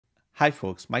Hi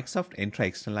folks, Microsoft Entra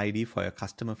External ID for your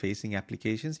customer-facing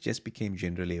applications just became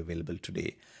generally available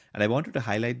today. And I wanted to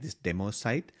highlight this demo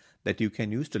site that you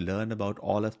can use to learn about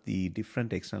all of the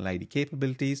different external ID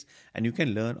capabilities, and you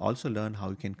can also learn how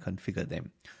you can configure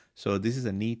them. So this is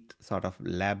a neat sort of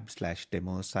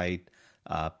lab/demo site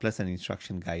plus an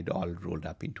instruction guide all rolled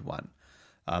up into one.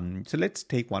 So let's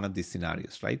take one of these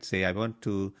scenarios, right? Say I want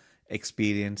to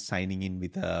experience signing in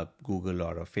with a Google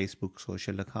or a Facebook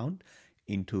social account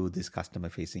into this customer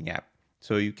facing app.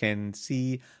 So you can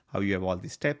see how you have all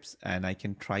these steps, and I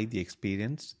can try the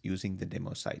experience using the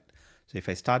demo site. So if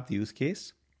I start the use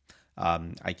case,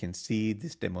 I can see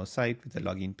this demo site with the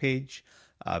login page,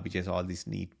 which has all this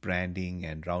neat branding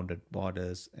and rounded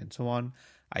borders and so on.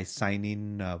 I sign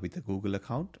in with a Google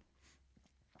account.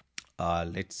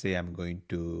 Let's say I'm going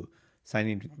to sign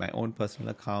in with my own personal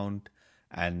account,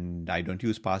 and I don't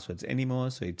use passwords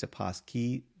anymore. So it's a pass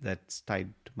key that's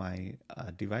tied to my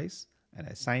device, and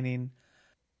I sign in,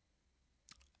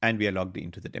 and we are logged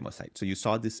into the demo site. So you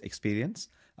saw this experience.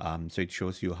 So it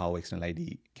shows you how external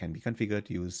ID can be configured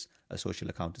to use a social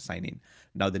account to sign in.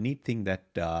 Now, the neat thing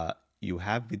that you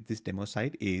have with this demo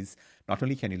site is not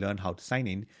only can you learn how to sign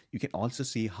in, you can also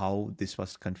see how this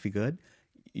was configured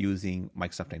using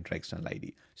Microsoft Entra External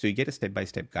ID. So you get a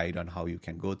step-by-step guide on how you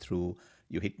can go through.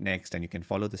 You hit next, and you can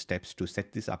follow the steps to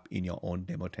set this up in your own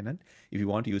demo tenant. If you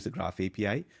want to use the Graph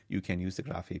API, you can use the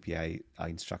Graph API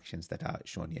instructions that are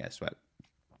shown here as well,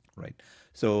 right?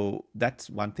 So that's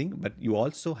one thing, but you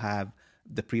also have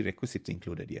the prerequisites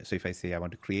included here. So if I say I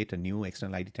want to create a new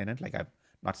external ID tenant, like I've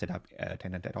not set up a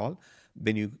tenant at all,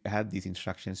 then you have these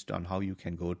instructions on how you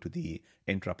can go to the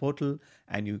Entra portal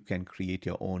and you can create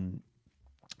your own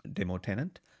demo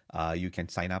tenant. You can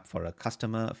sign up for a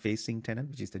customer facing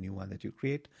tenant, which is the new one that you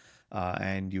create,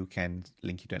 and you can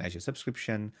link it to an Azure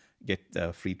subscription, get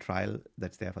the free trial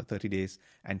that's there for 30 days,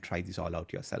 and try this all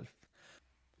out yourself.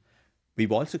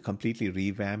 We've also completely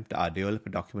revamped our developer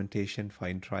documentation for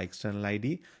Entra External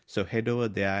ID, so head over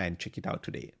there and check it out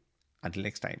today. Until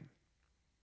next time.